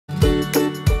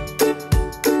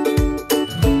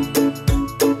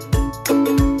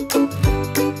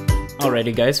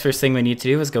Alrighty guys, first thing we need to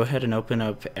do is go ahead and open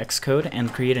up Xcode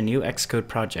and create a new Xcode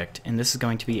project. And this is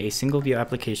going to be a single view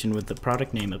application with the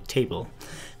product name of table.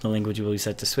 The language will be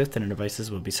set to Swift and the devices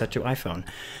will be set to iPhone.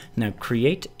 Now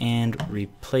create and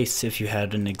replace if you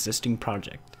had an existing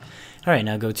project. Alright,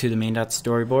 now go to the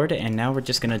main.storyboard, and now we're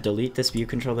just going to delete this view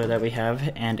controller that we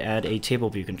have and add a table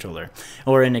view controller.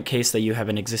 Or in a case that you have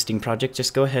an existing project,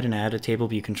 just go ahead and add a table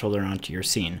view controller onto your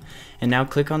scene. And now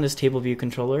click on this table view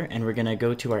controller, and we're going to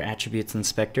go to our attributes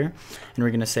inspector, and we're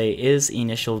going to say is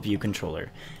initial view controller.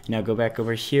 Now go back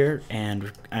over here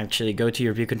and actually go to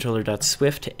your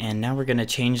viewcontroller.swift, and now we're going to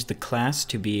change the class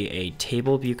to be a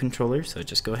table view controller. So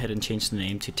just go ahead and change the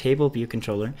name to table view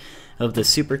controller of the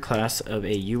superclass of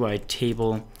a UI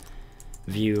table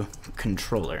view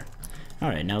controller.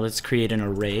 Alright, now let's create an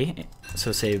array.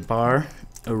 So say var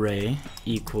array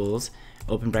equals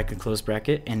open bracket close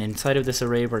bracket, and inside of this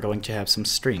array we're going to have some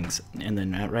strings, and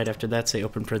then right after that say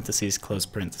open parentheses close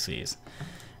parentheses.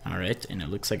 Alright, and it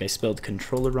looks like I spelled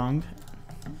controller wrong.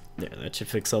 There, that should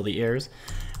fix all the errors.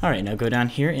 Alright, now go down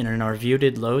here and in our view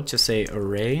did load just say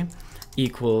array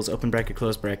equals open bracket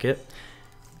close bracket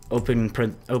open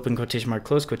quotation mark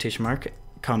close quotation mark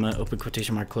comma open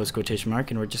quotation mark close quotation mark,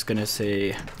 and we're just gonna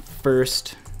say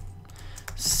first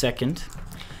second.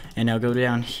 And now go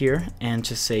down here and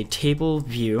just say table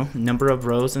view number of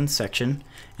rows in section,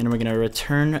 and we're going to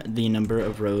return the number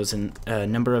of rows and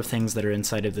number of things that are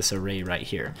inside of this array right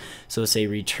here. So say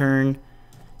return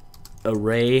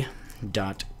array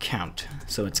dot count.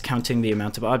 So it's counting the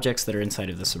amount of objects that are inside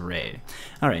of this array.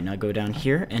 Alright, now go down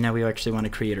here, and now we actually want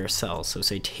to create our cell. So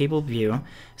say table view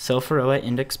cell for row at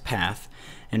index path,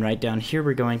 and right down here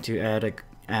we're going to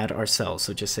add our cell.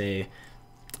 So just say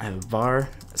var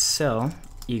cell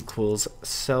equals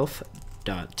self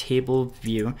dot table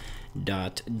view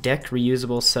dot dec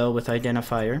reusable cell with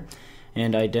identifier,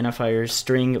 and identifier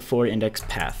string for index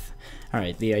path.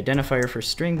 Alright, the identifier for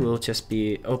string will just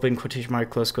be open quotation mark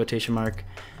close quotation mark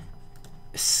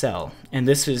cell, and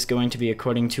this is going to be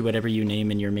according to whatever you name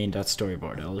in your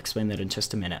main.storyboard. I'll explain that in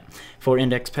just a minute. For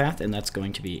index path, and that's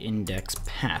going to be index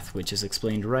path, which is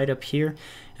explained right up here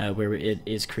where it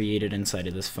is created inside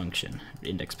of this function,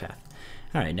 index path.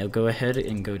 Alright, now go ahead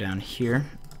and go down here,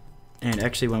 and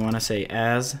actually we want to say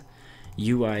as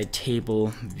UI table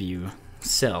view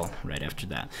cell right after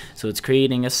that. So it's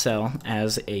creating a cell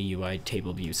as a UI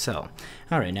table view cell.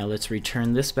 Alright, now let's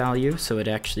return this value so it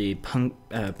actually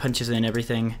punches in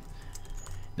everything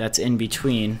that's in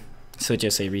between. So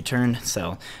just say return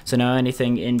cell. So now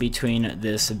anything in between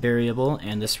this variable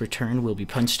and this return will be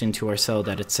punched into our cell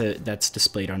that that's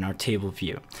displayed on our table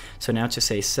view. So now just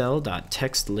say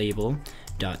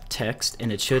cell.textLabel.text,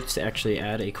 and it should actually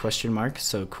add a question mark.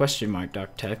 So question mark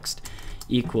dot text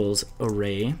equals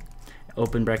array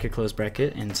open bracket close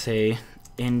bracket and say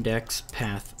index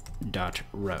path dot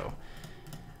row,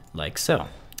 like so.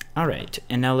 Alright,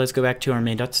 and now let's go back to our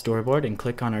main.storyboard and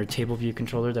click on our table view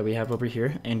controller that we have over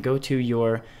here, and go to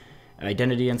your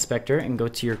identity inspector and go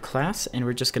to your class, and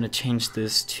we're just going to change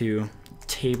this to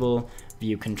table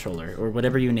view controller, or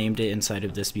whatever you named it inside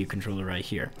of this view controller right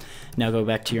here. Now go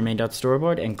back to your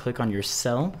main.storyboard and click on your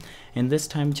cell, and this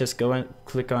time just go and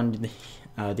click on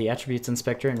the attributes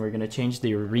inspector, and we're going to change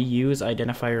the reuse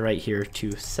identifier right here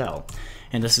to cell,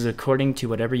 and this is according to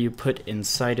whatever you put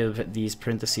inside of these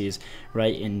parentheses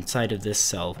right inside of this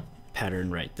cell pattern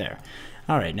right there.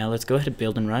 Alright, now let's go ahead and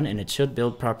build and run, and it should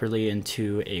build properly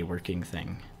into a working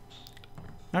thing.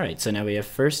 Alright, so now we have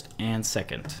first and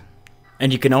second.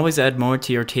 And you can always add more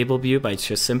to your table view by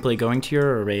just simply going to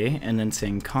your array and then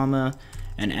saying comma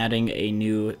and adding a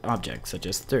new object such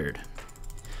as third.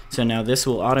 So now this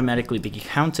will automatically be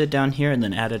counted down here and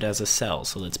then added as a cell.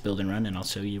 So let's build and run, and I'll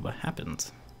show you what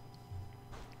happens.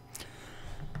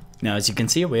 Now as you can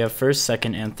see, we have first,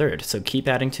 second, and third. So keep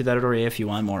adding to that array if you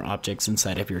want more objects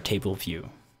inside of your table view.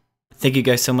 Thank you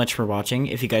guys so much for watching.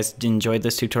 If you guys enjoyed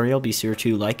this tutorial, be sure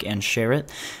to like and share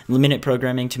it. Minute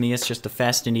programming to me is just a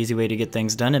fast and easy way to get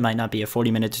things done. It might not be a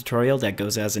 40-minute tutorial that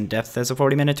goes as in-depth as a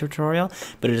 40-minute tutorial,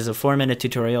 but it is a 4-minute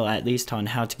tutorial at least on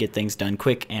how to get things done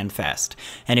quick and fast.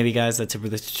 Anyway guys, that's it for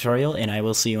this tutorial, and I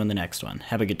will see you in the next one.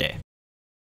 Have a good day.